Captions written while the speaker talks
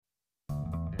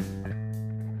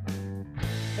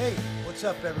Hey, what's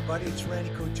up, everybody? It's Randy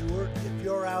Couture. If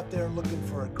you're out there looking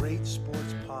for a great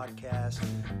sports podcast,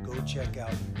 go check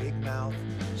out Big Mouth,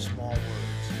 Small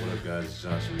Words. What up, guys? It's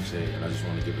Johnson Rizet, and I just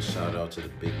want to give a shout out to the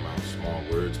Big Mouth Small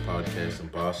Words podcast in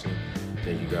Boston.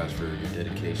 Thank you guys for your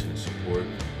dedication and support.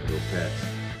 Go Pats.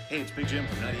 Hey, it's Big Jim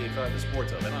from 98.5 The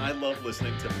Sports Hub, and I love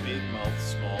listening to Big Mouth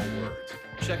Small Words.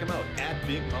 Check them out at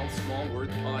Big Mouth Small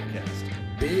Words Podcast.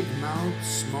 Big Mouth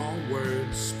Small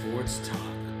Words Sports Talk.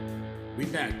 We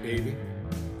back, baby.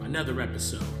 Another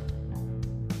episode.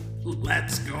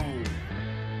 Let's go.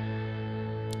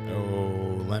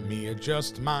 Oh, let me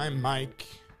adjust my mic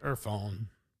or phone.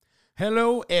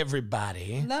 Hello,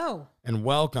 everybody. Hello. And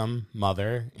welcome,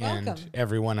 Mother, Welcome. and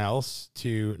everyone else,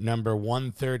 to number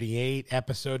 138,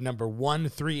 episode number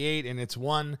 138, and it's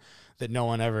one that no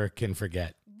one ever can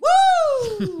forget.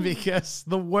 Woo! Because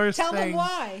the worst Tell thing, them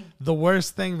why. the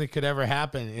worst thing that could ever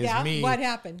happen is Yeah, me what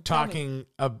happened? Tell me. talking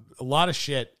a lot of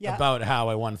shit Yeah. about how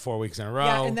I won 4 weeks in a row,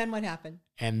 Yeah, and then what happened?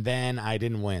 and then I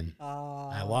didn't win. Oh,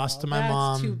 I lost to my that's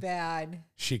mom. too bad.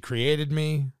 She created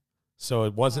me, so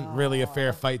it wasn't really a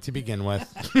fair fight to begin with.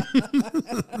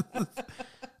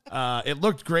 It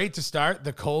looked great to start.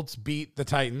 The Colts beat the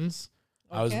Titans.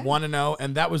 I was Okay. 1-0,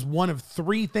 and that was one of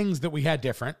three things that we had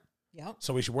different. Yep.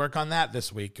 So we should work on that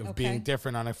this week of Okay. being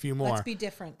different on a few more. Let's be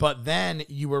different. But then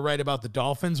you were right about the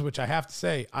Dolphins, which I have to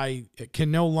say, I can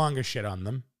no longer shit on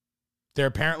them. They're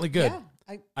apparently good.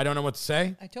 Yeah, I don't know what to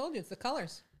say. I told you it's the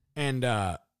colors. And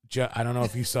I don't know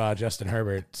if you saw Justin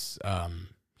Herbert's.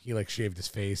 He like shaved his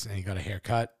face and he got a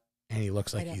haircut, and he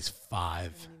looks like don't- he's I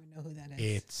 5. don't even know who that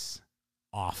is. It's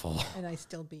awful. And I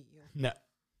still beat you. No.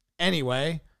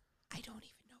 Anyway, I don't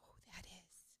even know who that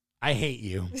is. I hate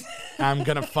you. I'm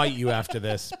gonna fight you after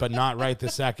this, but not right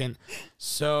this second.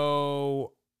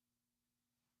 So,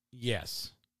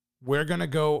 yes, we're gonna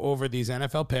go over these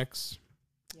NFL picks.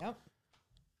 Yep.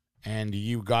 And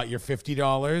you got your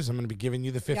 $50. I'm going to be giving you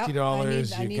the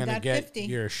 $50. I You're need going to that get 50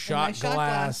 your in my shot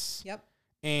glass. Yep.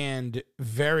 And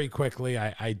very quickly,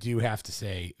 I do have to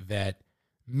say that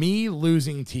me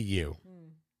losing to you,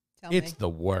 Tell it's me. the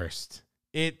worst.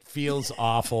 It feels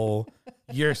awful.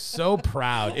 You're so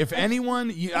proud. If anyone,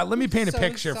 let me paint a So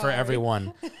picture for sorry.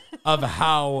 everyone of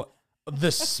how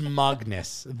the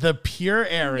smugness, the pure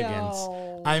arrogance.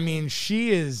 No. I mean,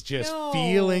 she is just No.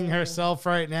 feeling herself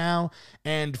right now.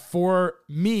 And for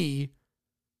me,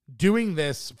 doing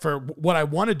this for what I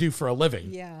want to do for a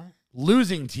living, Yeah.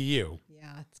 losing to you,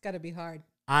 Yeah. It's got to be hard.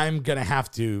 I'm going to have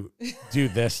to do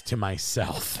this to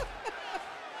myself.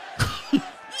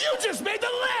 You just made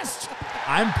the list!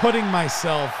 I'm putting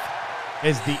myself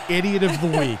as the idiot of the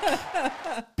week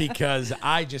because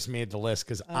I just made the list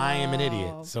because I am an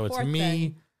idiot. So it's poor me,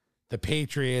 thing. the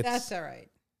Patriots, That's all right.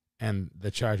 and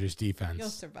the Chargers You'll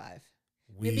defense. survive.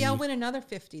 Maybe I'll win another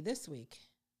 50 this week.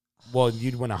 Well,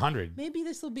 you'd win 100. Maybe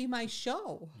this will be my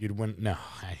show. You'd win. No,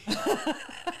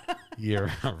 you're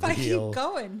a If I real keep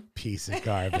going. piece of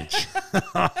garbage.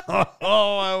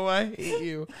 Oh, I hate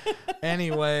you.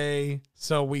 Anyway,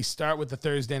 so we start with the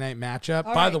Thursday night matchup.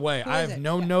 All By right, the way, who I is have it?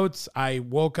 no Yeah. notes. I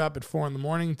woke up at 4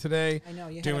 a.m. today. I know,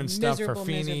 you had doing a stuff for miserable,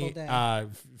 Feeney. miserable day.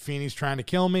 Feeney's trying to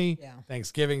kill me. Yeah.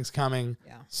 Thanksgiving's coming.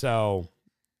 Yeah. So,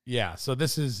 yeah. So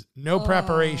this is no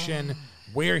preparation.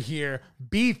 We're here.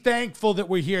 Be thankful that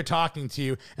we're here talking to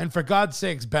you. And for God's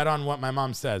sakes, bet on what my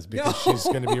mom says because she's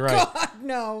going to be right. God,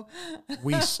 no.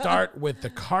 We start with the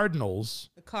Cardinals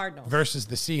The Cardinals. versus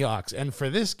the Seahawks. And for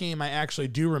this game, I actually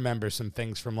do remember some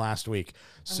things from last week.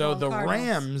 So going the Cardinals.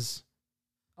 Rams,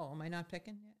 Oh, am I not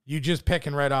picking yet? you just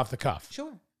picking right off the cuff.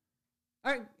 Sure.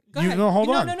 All right. Go You ahead. no, hold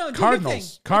on. No. Do Cardinals. your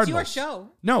thing. Cardinals. It's your show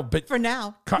No, but for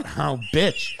now. oh,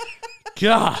 bitch.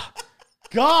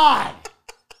 God.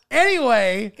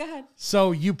 Anyway, Go ahead.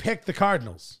 so you picked the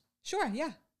Cardinals. Sure.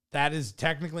 Yeah. That is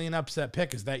technically an upset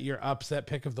pick. Is that your upset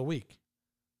pick of the week?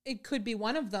 It could be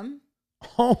one of them.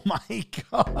 Oh my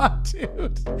God,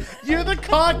 dude. You're the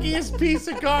cockiest piece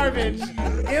of garbage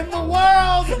in the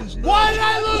world. Why did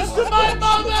I lose to my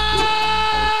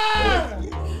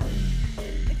mother?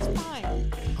 It's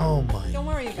fine. Oh my Don't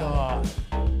worry about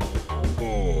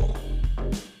God.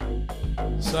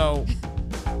 So,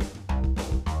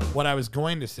 what I was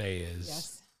going to say is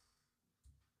Yes.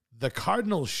 the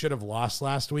Cardinals should have lost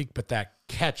last week, but that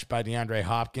catch by DeAndre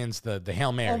Hopkins, the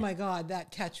Hail Mary. Oh my God,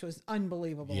 that catch was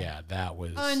unbelievable. Yeah, that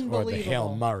was, or the Unbelievable.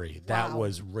 Hail Murray. That Wow.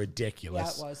 was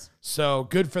ridiculous. Yeah, it was. So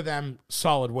good for them.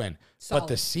 Solid win. But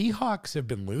the Solid. Seahawks have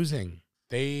been losing.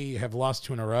 They have lost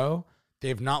 2 in a row.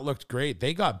 They've not looked great.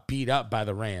 They got beat up by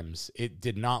the Rams. It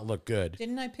did not look good.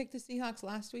 Didn't I pick the Seahawks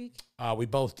last week? We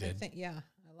both I did. think, yeah,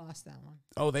 I lost that one.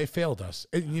 Oh, they failed us.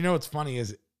 And you know what's funny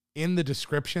is in the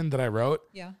description that I wrote,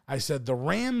 Yeah. I said the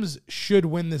Rams should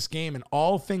win this game and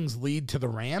all things lead to the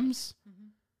Rams.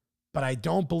 But I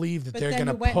don't believe that But they're then going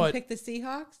you to went and put. picked the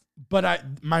Seahawks?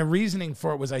 But my reasoning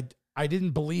for it was I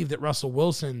didn't believe that Russell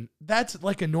Wilson. That's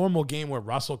like a normal game where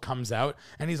Russell comes out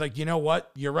and he's like, you know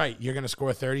what? You're right. You're going to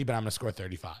score 30, but I'm going to score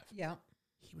 35. Yeah.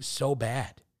 He was so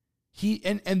bad.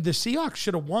 And the Seahawks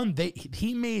should have won.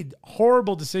 He made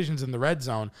horrible decisions in the red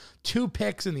zone, 2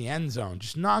 picks in the end zone,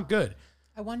 just not good.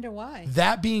 I wonder why.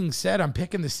 That being said, I'm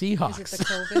picking the Seahawks. Is it the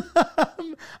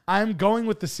COVID? I'm going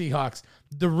with the Seahawks.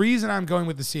 The reason I'm going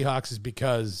with the Seahawks is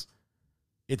because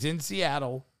it's in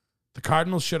Seattle. The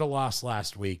Cardinals should have lost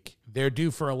last week. They're due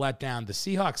for a letdown. The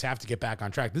Seahawks have to get back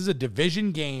on track. This is a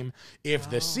division game. If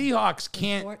the Seahawks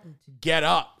can't Important. get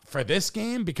up for this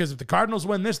game, because if the Cardinals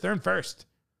win this, they're in first.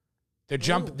 They're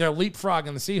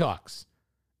leapfrogging the Seahawks.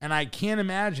 And I can't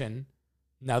imagine.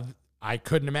 Now, I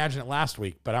couldn't imagine it last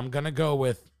week, but I'm going to go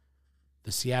with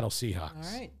the Seattle Seahawks.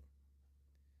 All right.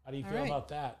 How do you All feel right. about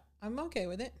that? I'm okay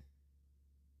with it.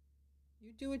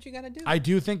 You do what you got to do. I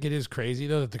do think it is crazy,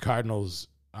 though, that the Cardinals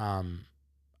are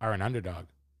an underdog.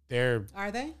 They're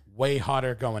Are they? way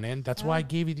hotter going in. That's why I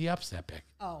gave you the upset pick.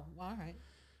 Oh, all right.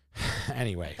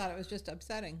 Anyway, Thought it was just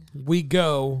upsetting. we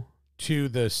go to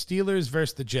the Steelers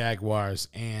versus the Jaguars,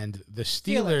 and the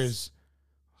Steelers.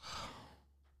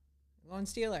 Going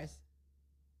Steelers.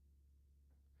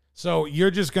 So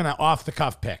you're just going to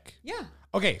off-the-cuff pick. Yeah.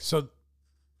 Okay, so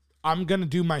I'm going to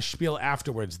do my spiel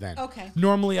afterwards then. Okay.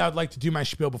 Normally, I'd like to do my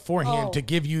spiel beforehand Oh. to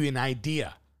give you an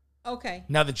idea. Okay.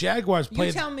 Now, the Jaguars You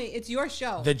played. tell me. It's your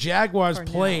show. The Jaguars For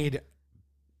now. played.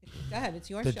 Go ahead. It's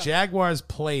your The show. Jaguars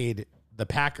played the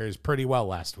Packers pretty well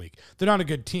last week. They're not a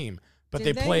good team, but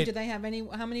Did they played. Did they have any?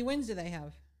 How many wins do they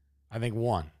have? I think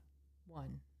one.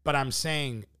 One. But I'm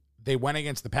saying they went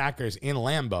against the Packers in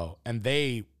Lambeau, and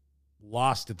they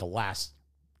lost at the last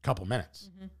couple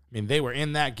minutes. Mm-hmm. I mean, they were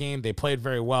in that game. They played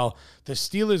very well. The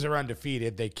Steelers are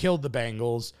undefeated. They killed the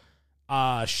Bengals.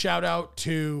 Shout out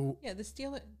to Yeah. The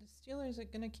Steelers are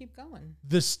going to keep going.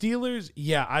 the Steelers.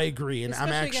 Yeah, I agree. And I'm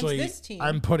Especially against actually this team.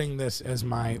 I'm putting this as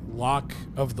my lock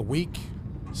of the week.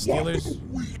 Steelers.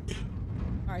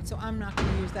 All right. So I'm not going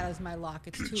to use that as my lock.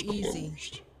 It's too easy.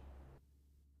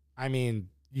 I mean,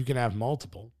 you can have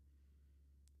multiple.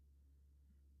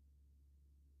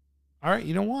 All right,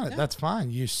 you don't want it. No. That's fine.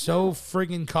 You're so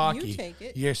friggin' cocky. You take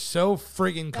it. You're so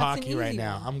friggin' That's cocky an right easy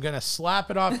now. one. I'm going to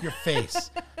slap it off your face.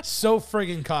 So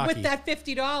friggin' cocky. With that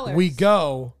 $50. We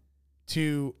go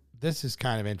to, this is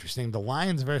kind of interesting, the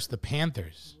Lions versus the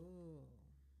Panthers.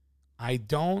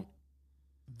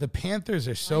 The Panthers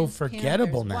are so Lions,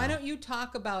 forgettable Panthers. now. Why don't you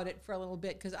talk about it for a little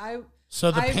bit? Because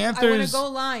So the I want Panthers to go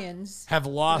Lions. have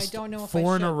lost don't know if I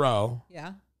 4 in a should. row.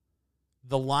 Yeah.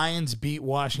 The Lions beat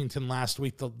Washington last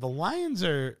week. The Lions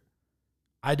are,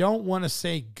 I don't want to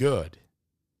say good,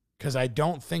 because I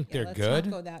don't think Yeah, they're let's good,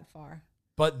 not go that far.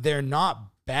 but they're not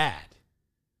bad.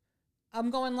 I'm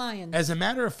going Lions. As a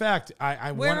matter of fact,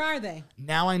 I Where want, are they?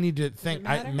 now I need to think.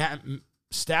 matter?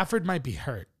 Stafford might be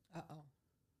hurt. Uh-oh.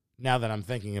 Now that I'm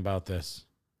thinking about this,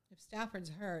 If Stafford's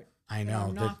hurt. I then know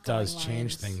I'm that not does going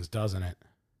change Lions. things, doesn't it?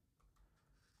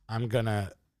 I'm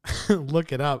gonna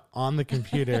look it up on the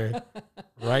computer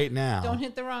right now. Don't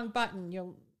hit the wrong button.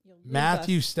 You'll lose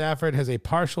Matthew us. Stafford has a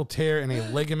partial tear in a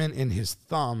ligament in his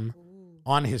thumb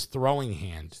on his throwing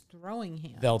hand. Throwing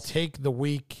hand. They'll take the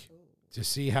week to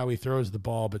see how he throws the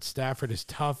ball, but Stafford is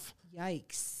tough,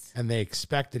 Yikes. and they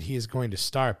expect that he is going to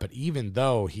start. But even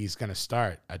though he's going to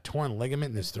start, a torn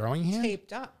ligament in his throwing hand?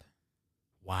 Taped up.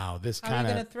 Wow, this How are you kind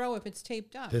going to of throw if it's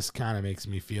taped up? makes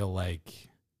me feel like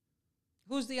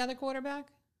Who's the other quarterback?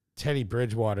 Teddy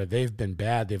Bridgewater. They've been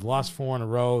bad. They've lost 4 in a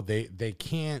row. They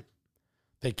can't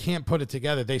put it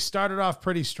together. They started off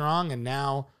pretty strong, and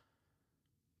now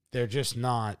they're just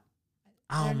not.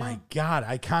 Oh don't my know. God!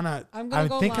 I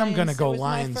go think I'm gonna Lions. go It was my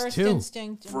Lions first too.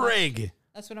 instinct, and Frig!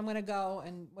 That's what I'm going to go,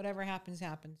 and whatever happens,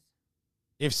 happens.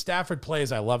 If Stafford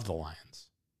plays, I love the Lions.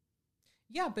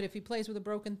 Yeah, but if he plays with a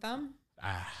broken thumb,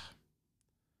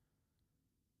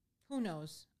 who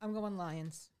knows? I'm going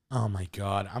Lions. Oh my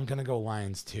God! I'm gonna go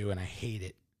Lions too, and I hate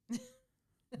it.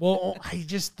 Well, I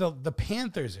just the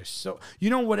Panthers are so.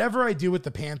 Whatever I do with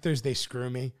the Panthers, they screw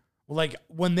me. Like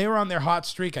when they were on their hot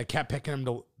streak, I kept picking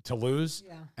them to lose.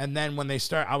 Yeah. And then when they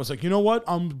start, I was like, you know what?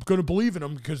 I'm going to believe in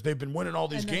them because they've been winning all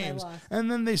these And then they games. lost.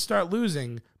 And then they start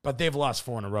losing, but they've lost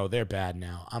 4 in a row. They're bad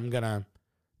now.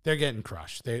 They're getting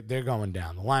crushed. They're going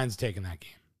down. The Lions taking that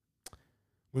game.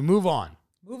 We move on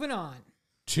Moving on.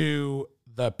 to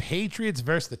the Patriots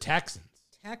versus the Texans.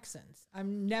 Texans.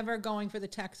 I'm never going for the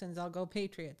Texans. I'll go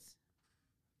Patriots.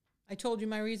 I told you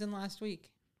my reason last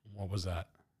week. What was that?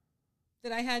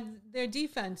 that I had their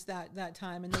defense that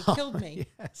time and they killed me.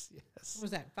 Yes. What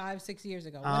was that, 5-6 years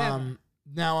ago? Whatever.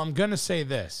 Now I'm going to say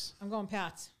this. I'm going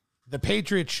Pats. The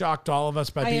Patriots shocked all of us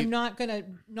by I am not going to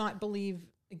not believe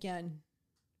again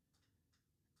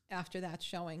after that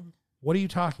showing. What are you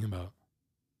talking about?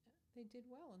 They did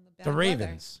well in the bad The weather.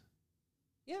 Ravens.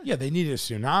 Yeah, they needed a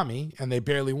tsunami, and they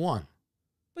barely won.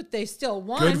 But they still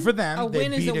won. Good for them. A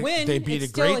win is a win. They beat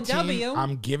it's a great still a team. W.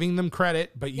 I'm giving them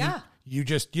credit, but you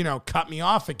just, cut me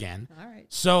off again. All right.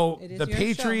 So It is the your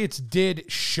Patriots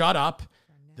did shut up.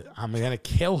 I'm going to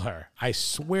kill her. I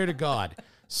swear to God.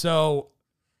 So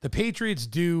the Patriots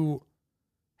do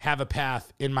have a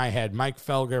path in my head. Mike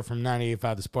Felger from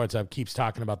 98.5 The Sports Hub keeps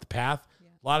talking about the path. Yeah.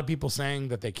 A lot of people saying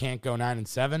that they can't go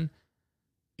 9-7.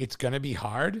 It's going to be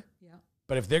hard. Yeah.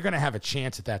 But if they're going to have a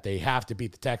chance at that, they have to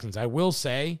beat the Texans. I will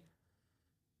say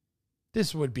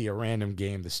this would be a random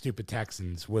game. The stupid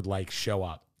Texans would show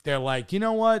up. They're like, you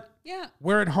know what? Yeah.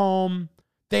 We're at home.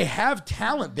 They have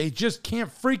talent. They just can't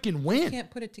freaking win.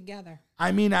 Can't put it together.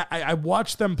 I mean, I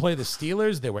watched them play the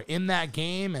Steelers. They were in that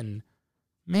game, and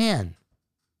man,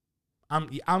 I'm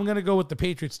gonna go with the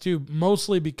Patriots too,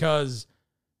 mostly because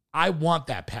I want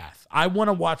that path. I want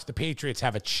to watch the Patriots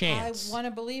have a chance. I want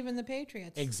to believe in the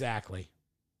Patriots. Exactly.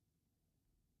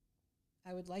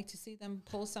 I would like to see them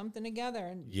pull something together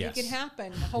and Yes. make it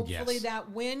happen. Hopefully Yes.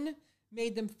 that win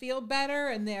made them feel better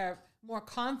and they're more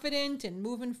confident and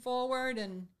moving forward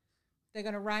and they're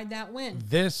going to ride that win.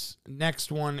 This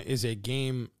next one is a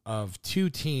game of two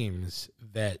teams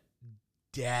that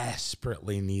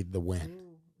desperately need the win.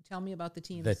 Ooh, tell me about the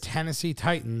teams. The Tennessee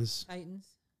Titans Titans,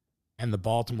 and the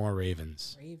Baltimore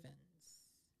Ravens. Ravens.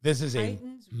 This is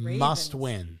Titans, a Ravens. must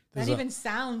win. That even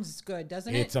sounds good,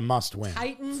 doesn't it? It's a must win.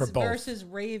 Titans for both. versus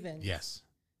Ravens. Yes.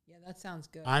 Yeah, that sounds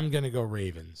good. I'm going to go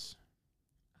Ravens.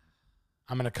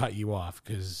 I'm going to cut you off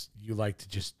because you like to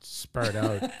just spurt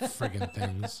out friggin'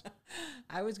 things.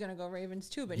 I was going to go Ravens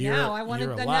too, but You're- now I want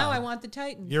you're now allowed. I want the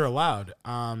Titans. You're allowed.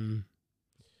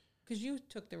 Because you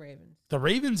took the Ravens. The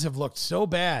Ravens have looked so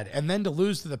bad, and then to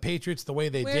lose to the Patriots the way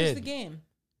they Where's did. the game?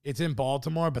 It's in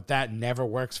Baltimore, but that never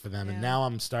works for them, and Yeah. now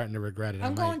I'm starting to regret it.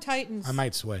 I'm going Titans. I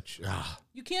might switch.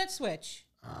 You can't switch.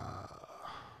 'Cause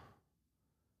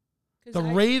The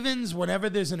I- Ravens, whenever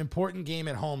there's an important game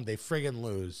at home, they friggin'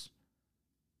 lose.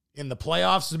 In the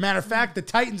playoffs, as a matter of fact, the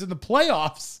Titans in the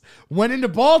playoffs went into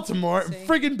Baltimore and See?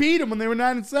 friggin' beat them when they were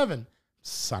 9-7.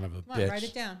 Son of a Come bitch. on, write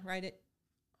it down. Write it.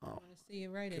 I Oh, want to see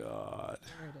you write it. God.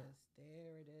 There it is.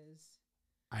 There it is.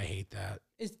 I hate that.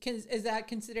 Is that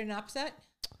considered an upset?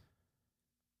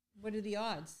 What are the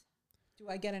odds? Do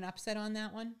I get an upset on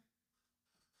that one?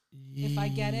 If I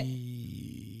get it?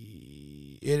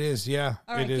 It is, yeah.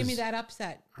 All right, it give me is. that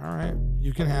upset. All right,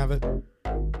 you can have it. Oh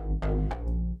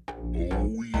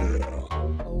yeah,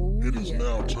 Oh, it is yeah.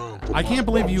 now time for I my can't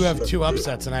believe you have two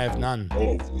upset upsets and I have none.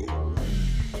 pick of the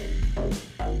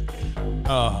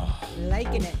Oh,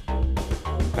 Liking it.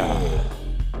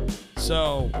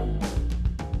 so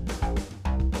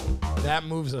that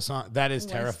moves us on. That is Ooh, I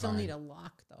still terrifying. need a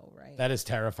lock, though, right? That is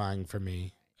terrifying for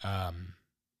me.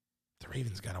 The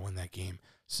Ravens got to win that game.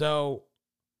 So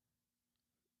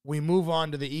we move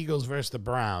on to the Eagles versus the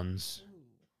Browns.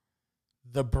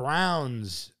 The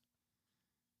Browns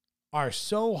are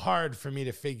so hard for me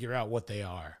to figure out what they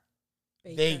are.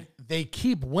 Baker. They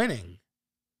keep winning,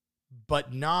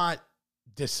 but not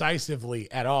decisively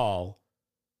at all.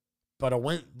 But a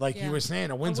win, like Yeah. you were saying,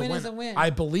 a win's a win win. is a win.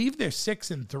 I believe they're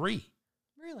 6-3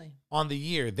 Really? on the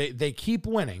year. They keep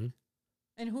winning.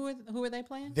 And who are they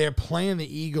playing? They're playing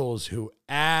the Eagles, who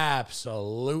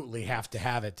absolutely have to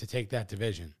have it to take that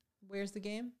division. Where's the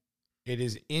game? It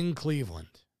is in Cleveland.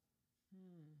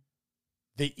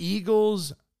 The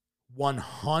Eagles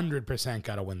 100%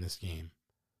 got to win this game.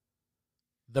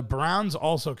 The Browns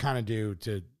also kind of do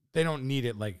to, they don't need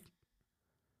it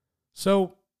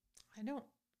so I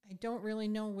don't really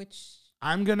know which.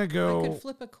 I'm going to I go, could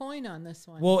flip a coin on this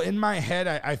one. well, in my head,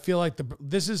 I feel like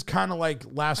this is kind of like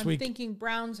last I'm week. thinking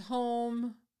Browns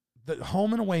home. The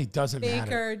home and away doesn't matter.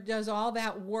 Baker does all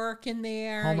that work in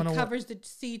there. Home and He away. covers the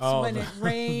seats Oh, when it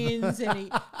rains, and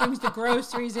he brings the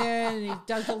groceries in, and he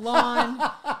does the lawn.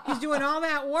 He's doing all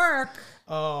that work.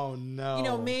 Oh,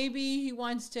 no. Maybe he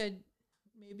wants to.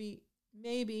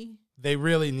 Maybe. They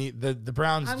really need the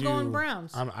Browns. I'm do, going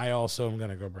Browns. I also am going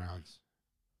to go Browns.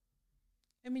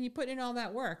 I mean, you put in all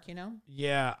that work,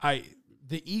 Yeah,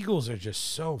 the Eagles are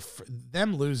just so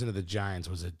them losing to the Giants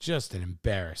was just an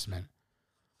embarrassment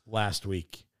last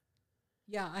week.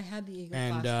 Yeah, I had the Eagles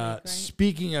And last week, right?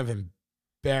 speaking of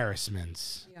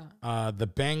embarrassments. Yeah. The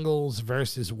Bengals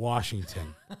versus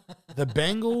Washington. The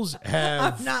Bengals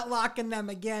have... I'm not locking them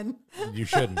again. You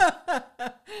shouldn't.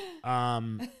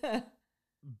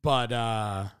 But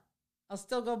I'll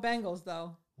still go Bengals,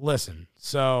 though. listen,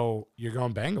 so you're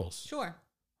going Bengals. Sure.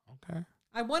 Okay.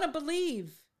 I want to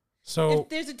believe. So if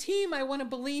there's a team I want to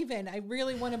believe in, I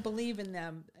really want to believe in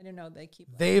them. I don't know. They keep.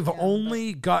 they've letting me down,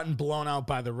 only gotten blown out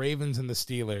by the Ravens and the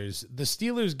Steelers. The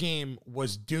Steelers game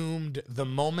was doomed the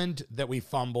moment that we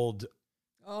fumbled.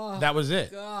 Oh, That was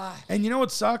it. God, And you know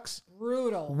what sucks?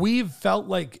 brutal. We've felt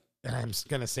like, and I'm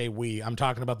going to say we, I'm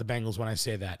talking about the Bengals when I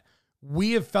say that.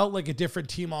 We have felt like a different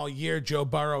team all year. Joe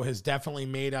Burrow has definitely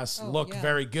made us look yeah.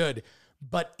 very good.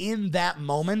 But in that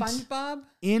moment, SpongeBob.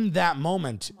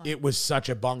 it was such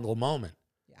a bungle moment.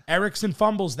 Yeah. Erickson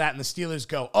fumbles that, and the Steelers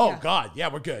go, oh, Yeah. God,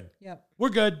 yeah, we're good. Yep. We're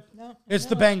good. No, It's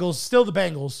the no. Bengals, still the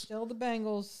Bengals. Still the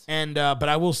Bengals. And but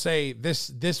I will say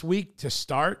this week to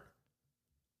start,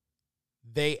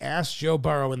 they asked Joe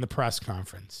Burrow in the press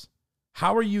conference,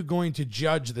 how are you going to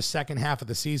judge the second half of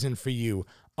the season for you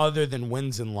other than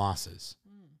wins and losses?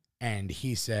 And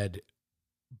he said,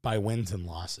 by wins and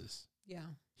losses. Yeah.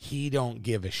 He don't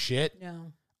give a shit.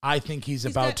 No. I think he's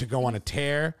about got- to go on a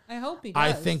tear. I hope he does.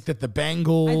 I think that the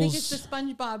Bengals... I think it's the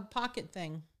SpongeBob pocket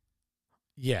thing.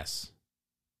 Yes.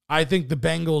 I think the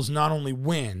Bengals not only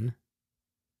win,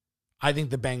 I think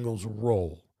the Bengals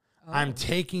roll. Oh. I'm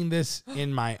taking this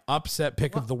in my upset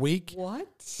pick of the week, What?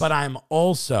 but I'm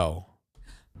also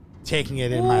taking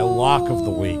it in my lock of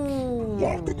the week.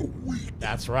 week.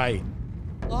 That's right.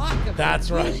 Lock of That's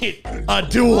the week. right. A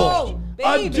duel. Oh,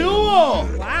 A baby. duel.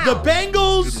 Wow. The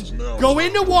Bengals go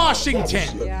into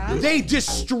Washington. Yeah. They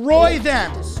destroy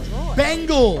them. Destroy.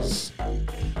 Bengals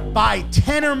by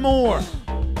 10 or more.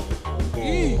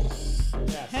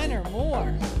 10 or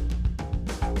more.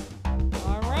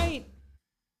 All right.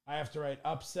 I have to write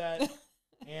upset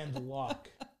and luck.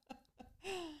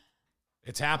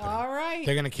 It's happening. All right.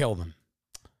 They're going to kill them.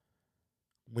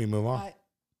 We move on. I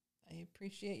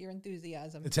appreciate your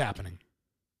enthusiasm. It's happening.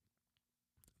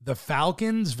 The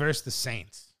Falcons versus the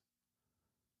Saints.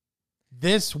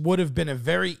 This would have been a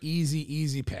very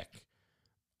easy pick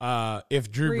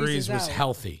if Drew Brees Brees is was out.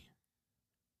 healthy.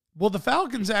 Well, the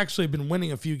Falcons actually have been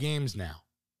winning a few games now.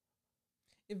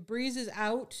 If Breeze is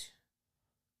out,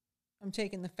 I'm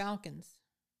taking the Falcons.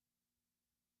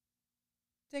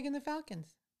 Taking the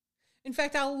Falcons. In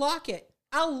fact, I'll lock it.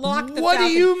 I'll lock the What do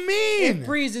Falcons. you mean? If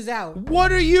Breeze is out.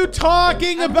 What are you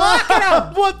talking I'm about? locking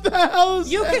 'em. What the hell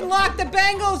is You that? can lock the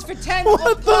Bengals for 10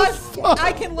 What the plus. fuck?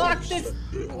 I can lock this.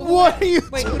 What are you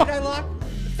Wait, who did I lock?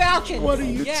 Falcons. What are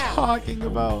you yeah. talking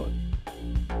about?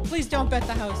 Please don't bet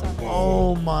the house on this.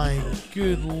 Oh my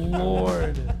good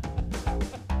Lord.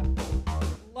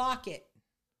 Lock it.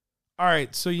 All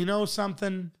right, so you know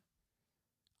something?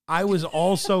 I was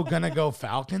also going to go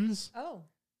Falcons, Oh,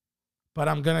 but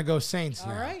I'm going to go Saints all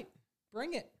now. right.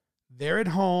 Bring it. They're at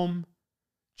home.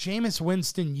 Jameis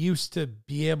Winston used to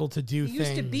be able to do He things.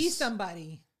 used to be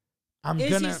somebody. I'm Is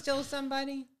gonna. he still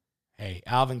somebody? Hey,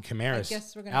 Alvin Kamara. I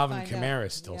guess we're gonna Alvin find Kamara out.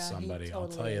 is still Yeah, he somebody. I'll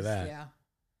totally tell you is, that. Yeah.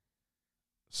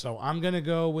 So I'm gonna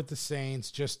go with the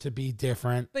Saints just to be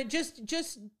different. But just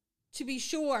to be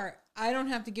sure, I don't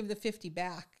have to give the 50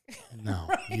 back. No,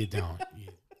 you don't.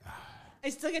 I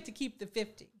still get to keep the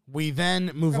 50 We then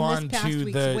move From this on past to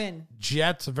week's the win.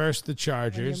 Jets versus the when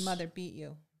Chargers. your mother beat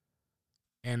you.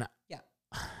 And Yeah.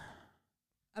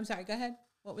 I'm sorry. Go ahead.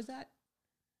 What was that?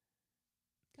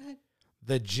 Go ahead.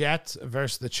 the Jets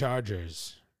versus the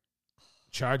Chargers.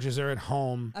 Chargers are at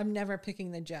home. I'm never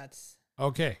picking the Jets.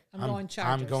 Okay. I'm going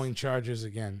Chargers. I'm going Chargers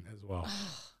again as well.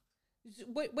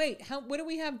 Wait. What do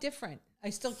we have different? I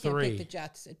still can't 3. pick the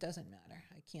Jets. It doesn't matter.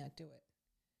 I can't do it.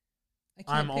 I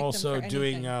can't I'm pick them also for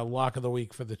doing anything. lock of the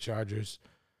week for the Chargers.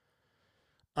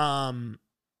 We You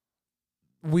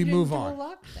didn't move do a on.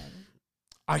 lock then.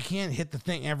 I can't hit the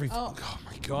thing every. Oh. Oh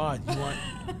my God! You want?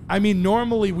 I mean,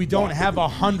 normally we don't have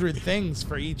 100 things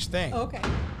for each thing, Okay.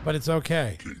 but it's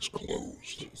okay.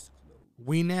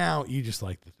 We now. You just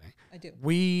like the thing. I do.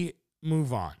 We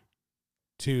move on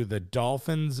to the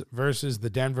Dolphins versus the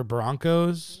Denver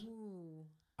Broncos. Ooh,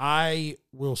 I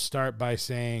will start by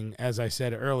saying, as I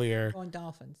said earlier, going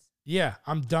Dolphins. yeah,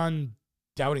 I'm done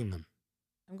doubting them.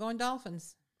 I'm going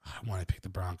Dolphins. I want to pick the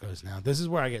Broncos now. This is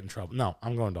where I get in trouble. No,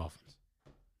 I'm going Dolphins.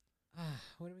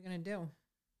 What are we gonna do?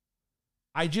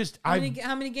 How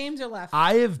How many games are left?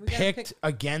 I have We gotta picked pick-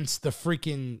 against the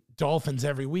freaking Dolphins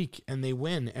every week, and they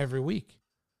win every week.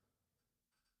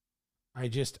 I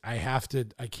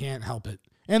can't help it.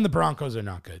 And the Broncos are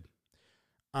not good.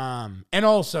 And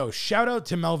also, shout out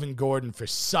to Melvin Gordon for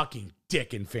sucking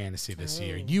dick in fantasy this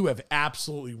year. Oh. You have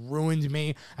absolutely ruined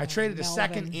me. I traded a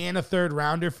second Melvin. and a third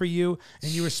rounder for you,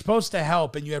 and you were supposed to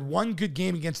help, and you had one good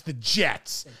game against the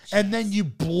Jets, and then you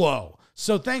blow.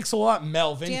 So thanks a lot,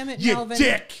 Melvin. Damn it, you Melvin.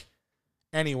 dick.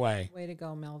 Anyway, Way to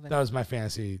go, Melvin. that was my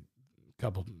fantasy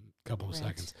couple of Rant.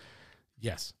 seconds.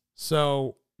 Yes.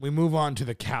 So we move on to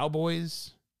the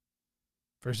Cowboys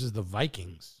versus the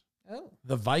Vikings. Oh,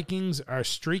 The Vikings are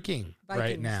streaking right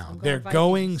Vikings. now. I'm going They're Vikings.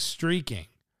 going streaking.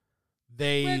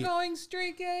 we're going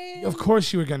streaking. Of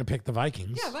course, you were going to pick the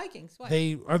Vikings. Yeah, Vikings. What?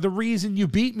 They are the reason you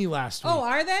beat me last week. Oh,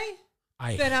 are they?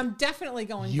 I Then I'm definitely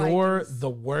going You're Vikings. the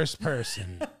worst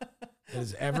person that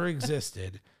has ever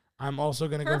existed. I'm also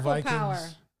going to go Purple Vikings. power.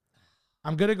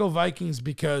 I'm going to go Vikings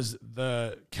because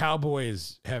the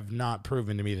Cowboys have not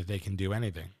proven to me that they can do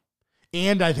anything.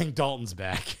 And I think Dalton's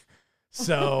back.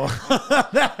 So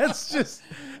that's just,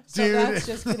 So dude. that's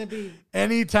just going to be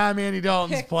Anytime Andy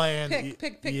Dalton's Pick, playing,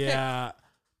 pick. yeah.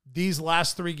 These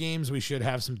last 3 games, we should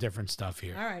have some different stuff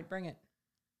here. all right. Bring it.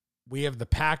 We have the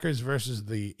Packers versus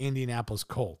the Indianapolis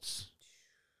Colts.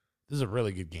 This is a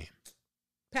really good game.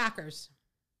 Packers.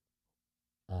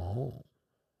 Oh.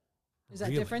 Is that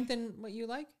Really? different than what you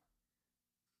like?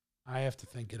 I have to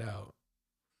think it out.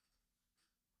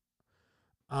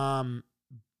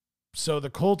 So the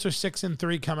Colts are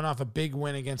 6-3 coming off a big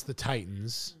win against the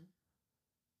Titans.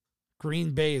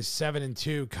 Green Bay is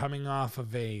 7-2 coming off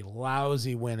of a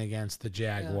lousy win against the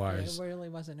Jaguars. Yeah, it really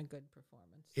wasn't a good performance.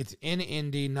 It's in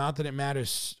Indy. Not that it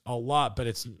matters a lot, but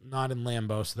it's not in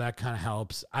Lambeau, so that kind of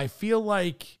helps. I feel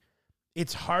like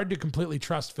it's hard to completely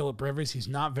trust Phillip Rivers. He's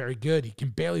not very good. He can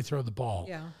barely throw the ball.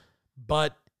 Yeah.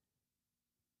 But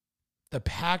the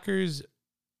Packers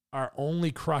are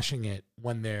only crushing it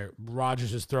when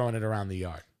Rodgers is throwing it around the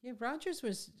yard. Yeah, Rodgers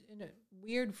was in a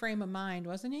weird frame of mind,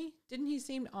 wasn't he? Didn't he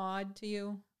seem odd to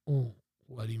you? Ooh,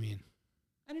 what do you mean?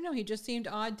 I don't know. He just seemed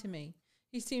odd to me.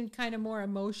 He seemed kind of more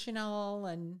emotional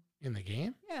and In the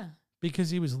game? yeah.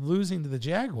 Because he was losing to the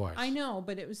Jaguars. I know,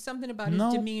 but it was something about No,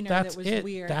 his demeanor that's that was it.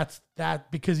 weird. That's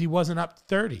because he wasn't up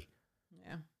 30.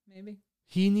 Yeah, maybe.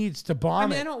 He needs to I bomb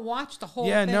mean, it. I don't watch the whole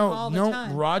Yeah, thing no, all the no.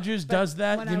 time. Rodgers But does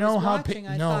that. when You I know was how? watching,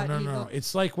 I No, thought no, he no. looked-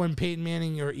 It's like when Peyton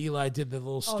Manning or Eli did the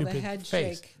little Oh, stupid the head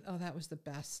face. shake. Oh, that was the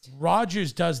best.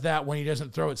 Rodgers does that when he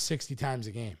doesn't throw it 60 times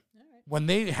a game. All right. When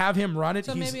they have him run it,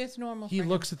 So maybe it's normal. he for him.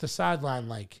 looks at the sideline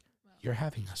like, "You're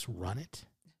having us run it."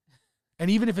 And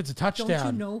even if it's a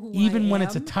touchdown, know who even I when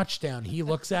it's a am? touchdown, he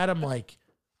looks at him like,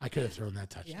 "I could have thrown that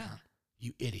touchdown. Yeah.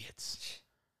 You idiots."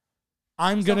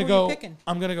 I'm So gonna who are go. you picking?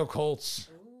 I'm gonna go Colts.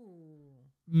 Ooh.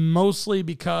 Mostly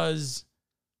because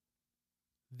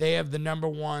they have the number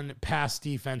 1 pass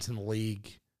defense in the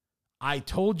league. I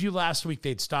told you last week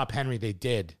they'd stop Henry. They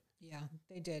did. Yeah,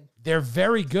 they did. They're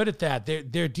very good at that.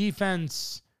 Their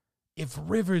defense, if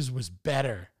Rivers was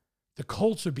better, the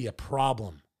Colts would be a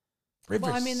problem. Rivers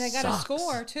Well, I mean, they got to sucks.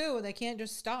 score too. They can't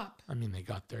just stop. I mean, they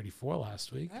got 34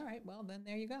 last week. All right. Well, then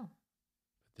there you go.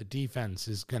 The defense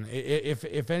is going to,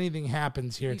 if anything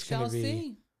happens here, We it's going shall to be,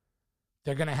 see.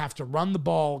 they're going to have to run the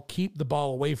ball, keep the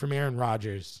ball away from Aaron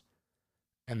Rodgers.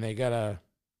 And they got to,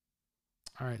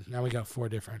 all right, now we got 4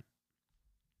 different.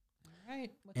 All right.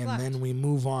 What's And left? then we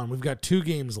move on. We've got 2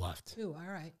 games left. Ooh,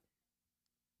 all right.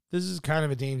 This is kind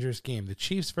of a dangerous game. The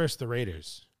Chiefs versus the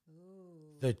Raiders.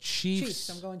 Ooh. The Chiefs. Chiefs.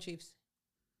 I'm going Chiefs.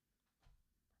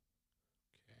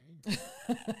 Okay.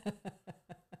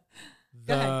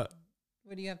 Go ahead. The,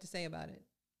 What do you have to say about it?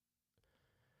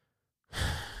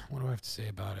 what do I have to say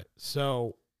about it?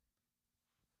 So,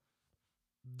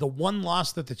 the one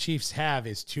loss that the Chiefs have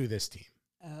is to this team.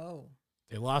 Oh,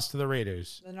 They lost to the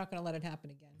Raiders. they're not going to let it happen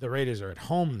again. The Raiders are at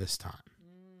home this time.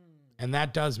 And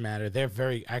that does matter.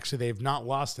 They've not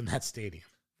lost in that stadium.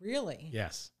 Really?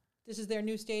 Yes. This is their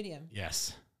new stadium.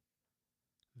 Yes.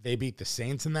 They beat the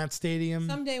Saints in that stadium.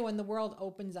 Someday when the world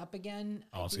opens up again,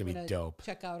 Oh, it's I'm gonna be gonna dope.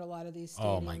 Check out a lot of these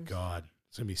stadiums. Oh my God.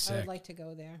 It's going to be I sick. would like to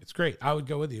go there. It's great. I would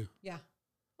go with you. Yeah.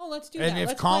 Oh, let's do And that. if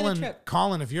Let's plan a Colin, trip.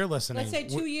 Colin, if you're listening, Let's say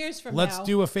 2 years from let's now.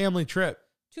 do a family trip.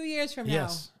 2 years from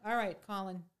Yes. now. All right,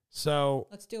 Colin. So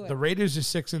Let's do it. the Raiders are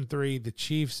 6-3. The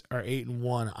Chiefs are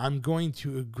 8-1. I'm going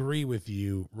to agree with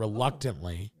you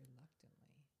reluctantly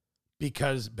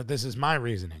but this is my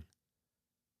reasoning.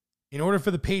 In order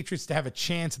for the Patriots to have a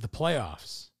chance at the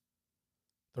playoffs,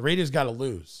 the Raiders got to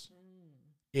lose.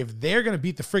 If they're going to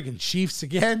beat the friggin' Chiefs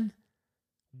again,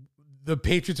 the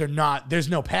Patriots are not. There's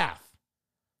no path.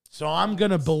 So I'm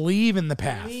going to believe in the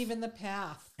path. Believe in the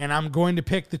path. And I'm going to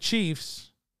pick the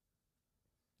Chiefs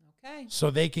Okay. so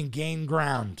they can gain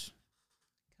ground.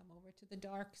 Come over to the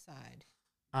dark side.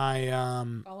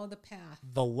 Follow the path.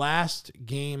 The last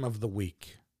game of the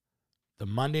week, the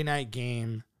Monday night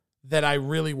game that I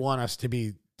really want us to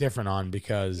be different on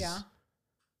because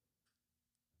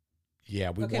we Okay,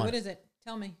 want. what is it?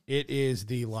 Tell me. It is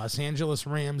the Los Angeles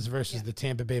Rams versus the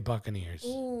Tampa Bay Buccaneers.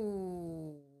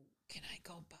 Ooh. Can I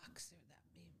go Bucks?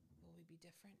 Will we be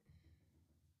different?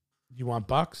 You want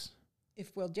Bucks?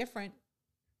 If we're different.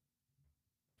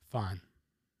 Fine.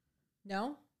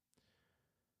 No?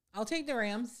 I'll take the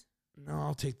Rams. No,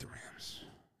 I'll take the Rams.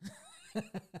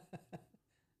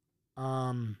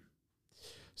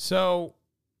 So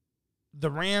the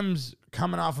Rams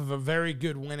coming off of a very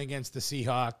good win against the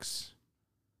Seahawks.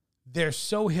 They're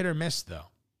so hit or miss though.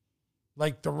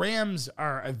 Like the Rams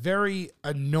are a very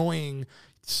annoying.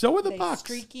 So are the Bucks.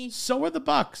 Streaky. So are the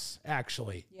Bucks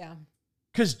actually. Yeah.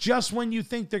 Because just when you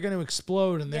think they're going to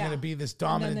explode and they're going to be this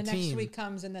dominant and then the team. next week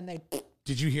comes and then they.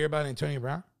 Did you hear about Antonio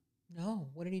Brown? No.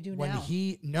 What did he do When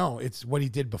now? it's what he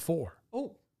did before.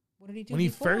 Oh, what did he do When he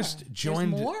before? first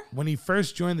joined, There's more? when he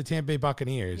first joined the Tampa Bay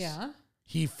Buccaneers,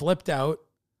 he flipped out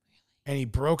and he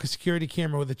broke a security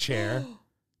camera with a chair,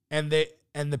 and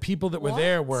the people that were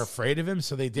there were afraid of him,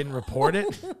 so they didn't report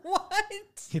it. What?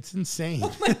 It's insane.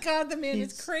 Oh my God, the man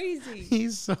is crazy.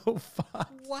 He's so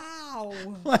fucked. Wow.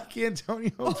 Like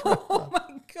Antonio Brown. Oh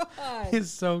my God.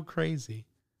 It's so crazy.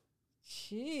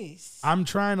 Jeez. I'm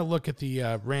trying to look at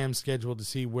the Rams schedule to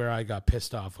see where I got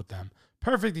pissed off with them.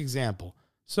 Perfect example.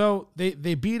 So they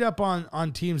beat up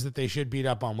on teams that they should beat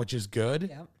up on, which is good.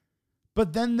 Yep.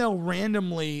 But then they'll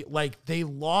randomly, like, they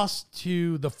lost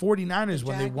to the 49ers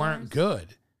when they weren't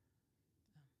good.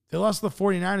 They lost to the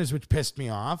 49ers, which pissed me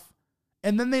off.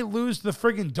 And then they lose to the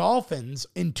friggin' Dolphins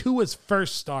in Tua's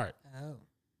first start. Oh.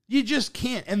 You just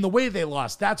can't. And the way they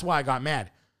lost, that's why I got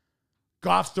mad.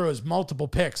 Goff throws multiple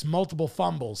picks, multiple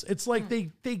fumbles. It's like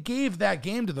they gave that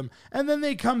game to them. And then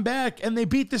they come back and they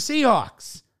beat the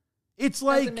Seahawks. It's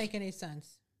like... Doesn't make any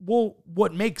sense. Well,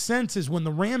 what makes sense is when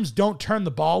the Rams don't turn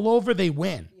the ball over, they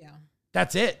win. Yeah.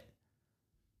 That's it.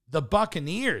 The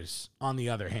Buccaneers, on the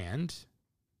other hand,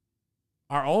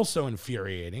 are also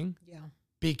infuriating. Yeah.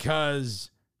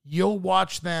 Because you'll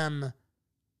watch them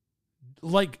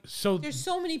there's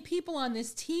so many people on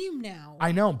this team now.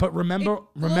 I know, but remember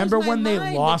my when they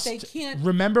mind that lost they can't-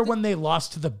 when they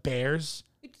lost to the Bears?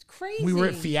 It's crazy. We were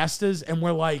at Fiestas and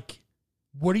we're like,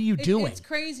 what are you doing? It's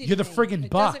crazy. You're to the me. friggin'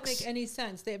 Bucks. It doesn't make any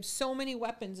sense. They have so many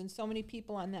weapons and so many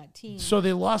people on that team. So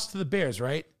they lost to the Bears,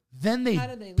 right? Then How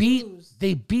did they beat lose?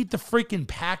 the freaking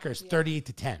Packers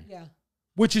 38-10. Yeah.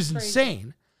 Which is Crazy.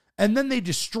 insane. And then they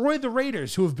destroy the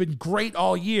Raiders, who have been great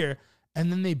all year,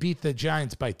 and then they beat the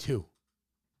Giants by 2.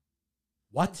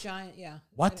 What?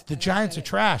 What? The Giants are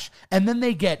trash. And then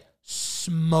they get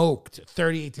smoked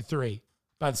 38-3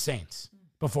 by the Saints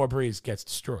before Breeze gets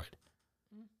destroyed.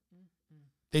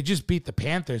 They just beat the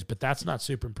Panthers, but that's not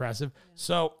super impressive. Yeah.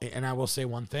 So, and I will say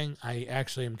one thing. I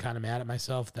actually am kind of mad at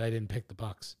myself that I didn't pick the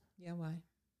Bucs. Yeah, why?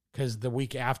 Because the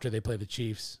week after they play the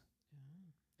Chiefs.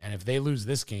 And if they lose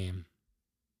this game,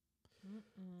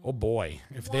 oh boy,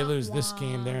 if they lose this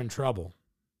game, they're in trouble.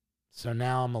 So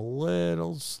now I'm a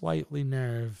little slightly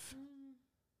nerved.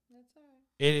 That's all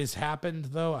right. It has happened,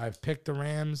 though. I've picked the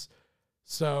Rams.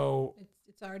 So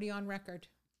it's already on record.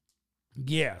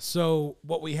 Yeah. So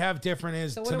what we have different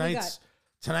is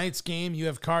tonight's game, you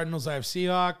have Cardinals, I have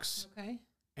Seahawks. Okay.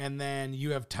 And then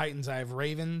you have Titans, I have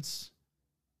Ravens.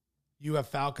 You have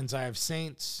Falcons, I have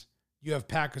Saints. You have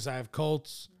Packers, I have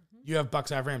Colts. You have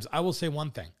Bucks, I have Rams. I will say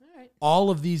one thing. All right. All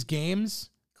of these games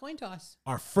coin toss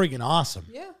are friggin' awesome.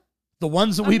 Yeah. The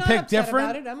ones that we pick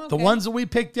different, the ones that we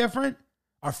pick different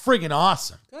are friggin'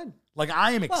 awesome. Good. Like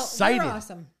I am excited. Well,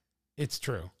 awesome. It's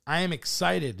true. I am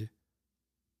excited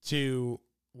to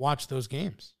watch those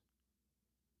games.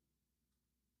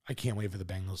 I can't wait for the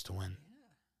Bengals to win.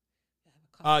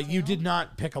 Yeah. You did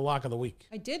not pick a lock of the week.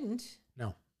 I didn't.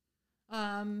 No.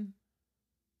 Can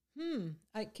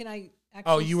I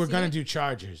actually you were going to do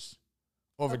Chargers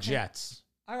over Jets.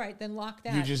 All right, then lock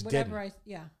that. You just didn't.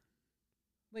 Yeah.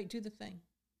 Wait, do the thing.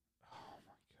 Oh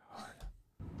my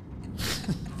God.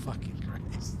 Fucking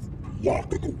Christ.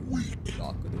 Lock of the week.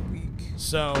 Lock of the week.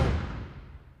 So.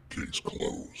 Case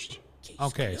closed.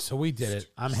 Okay, so we did it.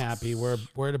 I'm happy. We're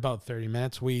at about 30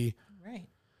 minutes. Right.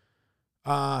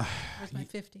 Where's my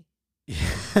 50?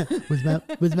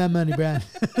 Where's my money, Brad?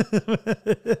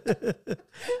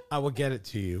 I will get it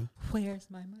to you. Where's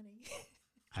my money?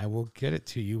 I will get it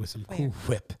to you with some cool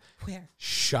whip. Where?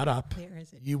 Shut up. Where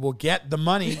is it? You will get the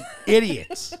money,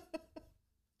 idiots.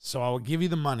 So I will give you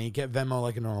the money. Get Venmo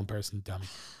like a normal person, dummy.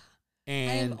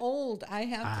 And I'm old. I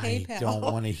have PayPal. I don't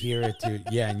want to hear it, dude.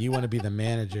 Yeah, and you want to be the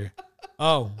manager.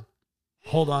 Oh,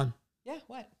 hold on. Yeah,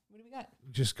 what? What do we got?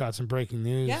 Just got some breaking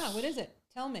news. Yeah, what is it?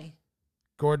 Tell me.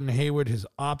 Gordon Hayward has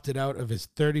opted out of his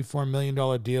 $34 million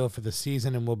deal for the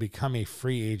season and will become a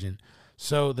free agent.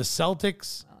 So the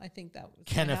Celtics Well, I think that was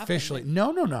can gonna happen, officially... but-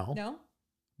 No. No?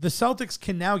 The Celtics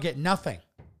can now get nothing.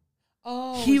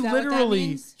 Oh, He is that what that literally...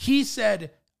 means? He said,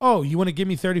 oh, you want to give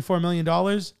me $34 million?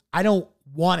 I don't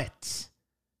want it.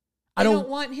 I They don't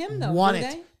want him, though, want do it.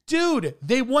 they? Dude,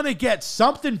 they want to get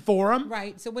something for him.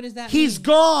 Right. So what does that He's mean?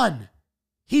 gone.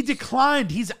 He declined.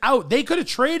 He's out. They could have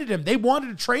traded him. They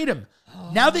wanted to trade him.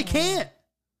 Now they can't.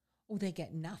 Oh, they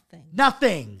get nothing.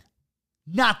 Nothing.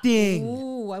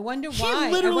 Ooh, I wonder why.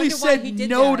 He literally I wonder why said he did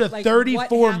no that. to Like,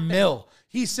 34 what happened? mil.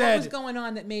 He What was said, going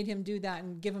on that made him do that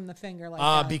and give him the finger like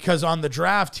that? because on the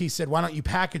draft, he said, why don't you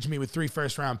package me with 3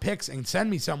 first-round picks and send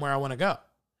me somewhere I want to go?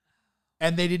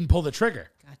 And they didn't pull the trigger.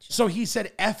 Gotcha. So he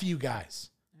said, F you guys.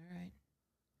 All right.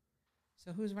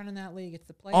 So who's running that league? It's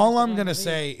the players. All that I'm run going to the league.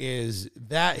 say is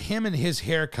that him and his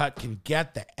haircut can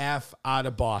get the F out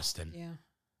of Boston. Yeah.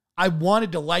 I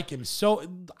wanted to like him. So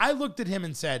I looked at him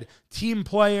and said, team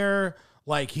player,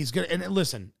 like he's good. And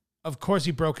listen, of course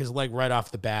he broke his leg right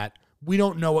off the bat. We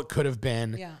don't know what could have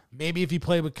been. Yeah. Maybe if he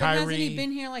played with But Kyrie. hasn't he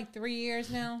been here like 3 years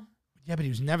now? Yeah, but he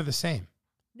was never the same.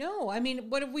 No, I mean,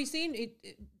 what have we seen?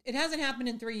 It hasn't happened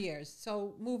in 3 years.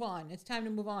 So move on. It's time to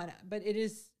move on. But it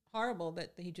is horrible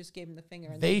that he just gave him the finger.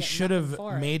 And They get should nothing have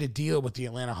for it. made a deal with the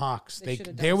Atlanta Hawks. They should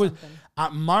have done there was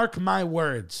something. mark my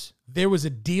words, there was a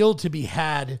deal to be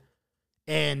had,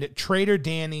 and Trader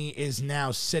Danny is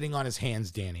now sitting on his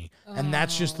hands, Danny. And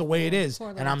that's just the way it is. poor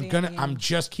And little Danny. I'm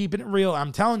just keeping it real.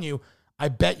 I'm telling you, I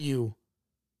bet you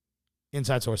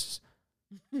inside sources.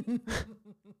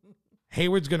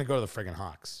 Hayward's gonna go to the friggin'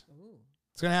 Hawks.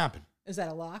 It's gonna happen. Is that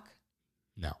a lock?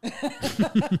 No.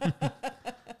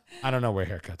 I don't know where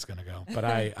haircut's gonna go, but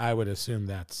I would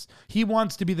assume he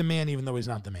wants to be the man even though he's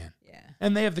not the man. Yeah.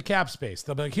 And they have the cap space.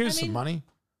 They'll be like, here's I some mean- money.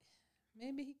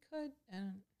 Maybe he could. I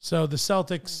don't. So the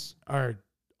Celtics are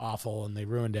awful and they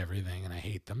ruined everything and I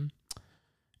hate them.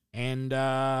 And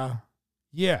yeah.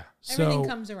 Everything So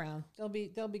comes around. They'll be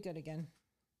good again.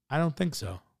 I don't think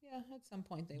so. Yeah, at some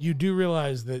point they You will. do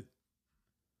realize that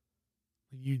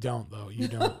you don't though. You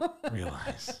don't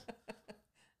realize.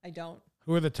 I don't.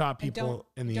 Who are the top I people don't,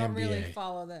 in the don't NBA? really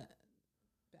follow the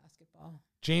basketball.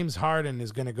 James Harden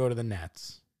is going to go to the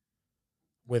Nets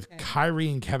with Okay. Kyrie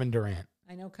and Kevin Durant.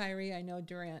 I know Kyrie. I know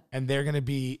Durant. And they're going to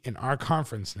be in our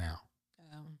conference now,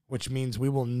 which means we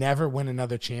will never win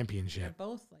another They're championship.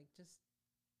 both like just.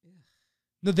 Ugh.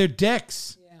 No, they're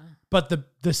dicks. Yeah. But the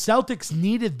Celtics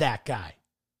needed that guy.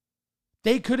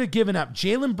 They could have given up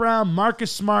Jaylen Brown,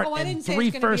 Marcus Smart, Oh, I and didn't say 3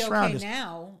 it's going to first be okay rounders.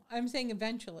 now. I'm saying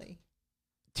eventually.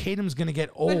 Tatum's going to get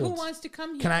old. But who wants to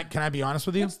come here? Can I be honest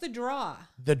with you? What's the draw?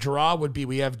 The draw would be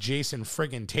we have Jason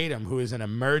friggin' Tatum, who is an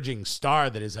emerging star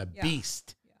that is a Yeah.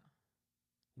 beast.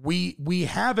 We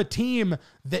have a team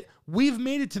that we've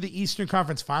made it to the Eastern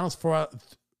Conference Finals for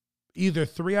either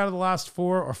 3 out of the last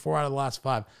 4 or 4 out of the last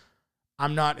 5.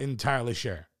 I'm not entirely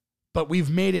sure, but we've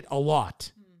made it a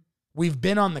lot. We've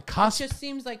been on the It cusp. just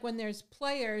seems like when there's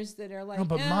players that are like No,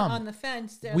 but Mom, on the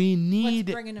fence, We what's need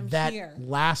bringing them that here?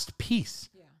 last piece.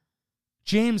 Yeah.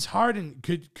 James Harden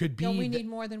could be. Don't we need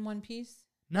more than one piece?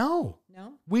 No,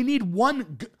 No, we need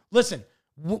one. Listen,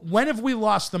 when have we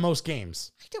lost the most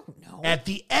games? I don't know. At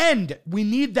the end, we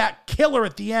need that killer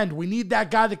at the end. We need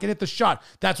that guy that can hit the shot.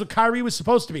 That's what Kyrie was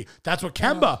supposed to be. That's what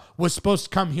Kemba was supposed to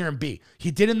come here and be. He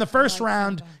did in the first like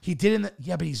round. Kemba. He did in the...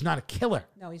 Yeah, but he's not a killer.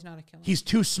 No, he's not a killer. He's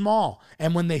too small.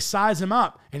 And when they size him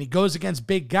up and he goes against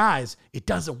big guys, it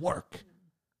doesn't work.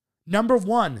 Number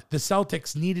one, the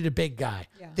Celtics needed a big guy.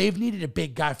 Yeah. They've needed a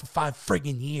big guy for 5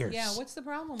 friggin' years. Yeah, what's the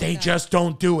problem? They with that? just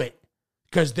don't do it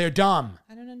because they're dumb.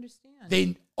 I don't understand.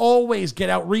 They always get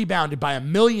out rebounded by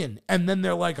 1,000,000, and then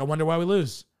they're like, I wonder why we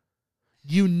lose.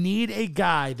 You need a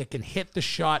guy that can hit the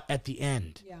shot at the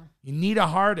end. Yeah. You need a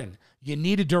Harden. You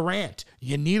need a Durant.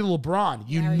 You need a LeBron.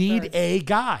 You Larry need Bird. a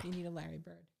guy. You need a Larry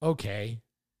Bird, Okay.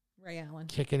 Ray Allen.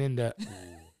 Kicking into...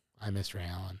 I miss Ray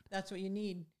Allen. That's what you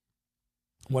need.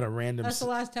 What a random... That's the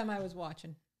last time I was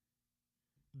watching.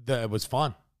 It was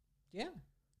fun. Yeah.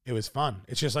 It was fun.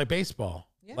 It's just like baseball.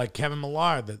 Yeah. Like Kevin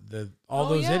Millar, all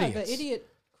those idiots. The idiot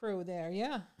crew there.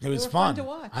 Yeah. It was They were fun. to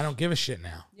watch. I don't give a shit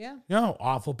now. Yeah. You know how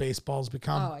awful baseball's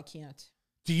become? Oh, I can't.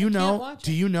 Do you can't know? watch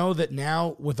Do it. you know that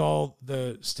now with all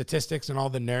the statistics and all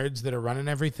the nerds that are running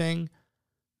everything,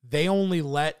 they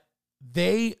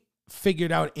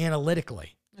figured out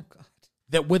analytically Oh God.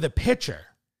 that with a pitcher,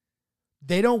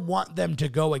 they don't want them to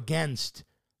go against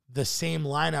the same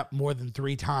lineup more than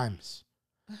 3 times.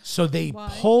 So they Why?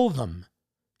 pull them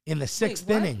in the 6th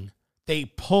what? inning. They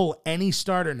pull any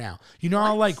starter now. You know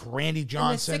how What? like Randy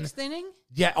Johnson? In the 6th inning,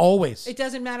 Yeah, always. it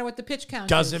doesn't matter what the pitch count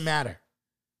Doesn't is. matter.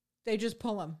 They just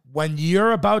pull them. When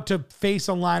you're about to face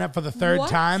a lineup for the third What?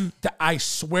 time, I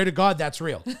swear to God, that's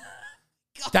real.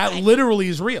 That literally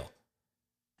is real.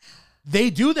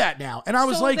 They do that now. And I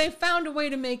was So like, they found a way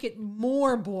to make it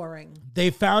more boring.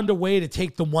 they found a way to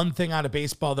take the one thing out of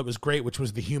baseball that was great, which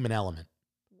was the human element.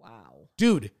 Wow.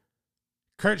 Dude,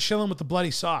 Kurt Schilling with the bloody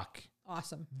sock.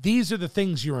 Awesome. These are the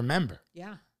things you remember.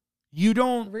 Yeah. You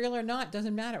don't, Real or not,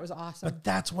 doesn't matter. It was awesome. but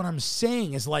that's what I'm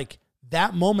saying is like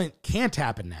that moment can't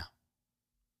happen now.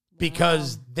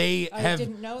 Because they I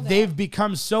didn't know that. they've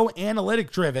become so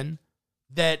analytic driven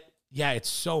that yeah, it's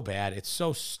so bad. It's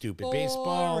so stupid.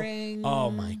 Baseball. Boring. Oh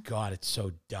my God, it's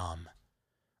so dumb.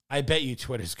 I bet you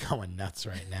Twitter's going nuts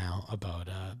right now about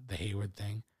the Hayward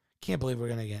thing. Can't believe we're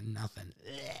gonna get nothing.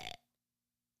 Ugh.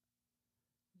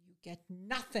 You get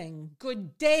nothing.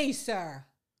 Good day, sir.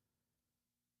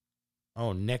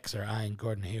 Oh, Knicks are eyeing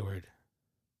Gordon Hayward.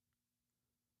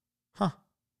 Huh.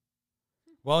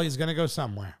 Well, he's gonna go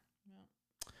somewhere.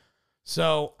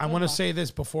 So I Good want to luck. say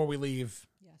this before we leave.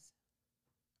 Yes.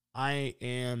 I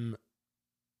am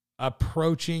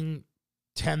approaching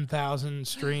 10,000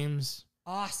 streams.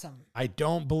 Awesome. I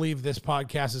don't believe this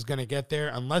podcast is going to get there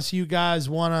unless you guys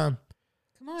want to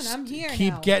Come on, I'm here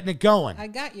keep now. getting it going. I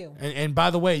got you. And by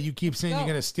the way, you keep saying you're go.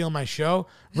 going to steal my show.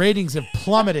 Ratings have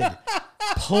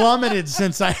plummeted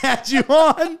since I had you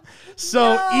on.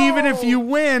 So No. even if you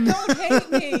win, Don't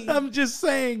hate me. I'm just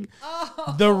saying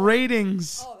Oh. the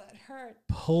ratings Oh, that hurt.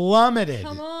 plummeted.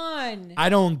 Come on. I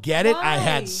don't get it. I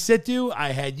had Why? Situ, I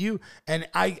had you, and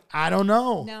I don't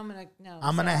know. Now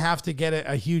I'm gonna have to get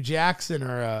a Hugh Jackson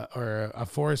or a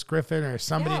Forrest Griffin or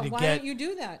somebody yeah, to why get. don't you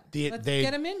do that? Let's they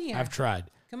get him in here. I've tried.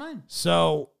 Come on.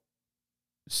 So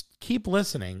keep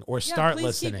listening or Yeah, start please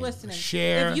listening. keep listening.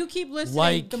 Share. If you keep listening,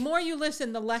 like. the more you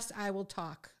listen, the less I will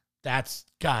talk. That's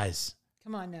guys.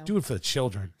 Come on now. Do it for the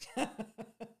children.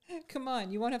 Come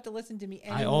on. You won't have to listen to me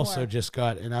anymore. I also just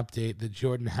got an update that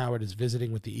Jordan Howard is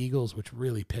visiting with the Eagles, which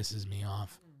really pisses me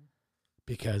off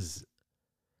because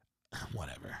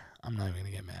whatever. I'm not even going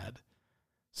to get mad.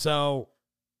 So,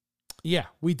 yeah,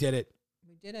 we did it.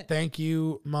 We did it. Thank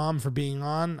you, Mom, for being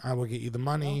on. I will get you the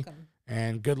money Welcome.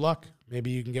 and good luck.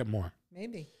 Maybe you can get more.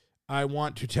 Maybe. I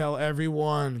want to tell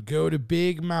everyone, go to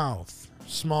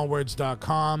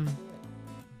bigmouth.smallwords.com.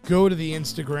 Go to the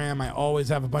Instagram. I always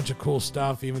have a bunch of cool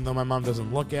stuff, even though my mom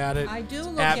doesn't look at it. I do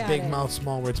look at at Big it. Mouth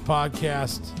Small Words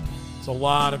Podcast. It's a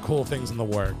lot of cool things in the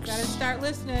works. Gotta start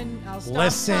listening. I'll stop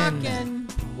Listen. talking.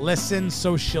 Listen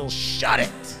so she'll shut it.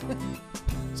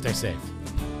 Stay safe.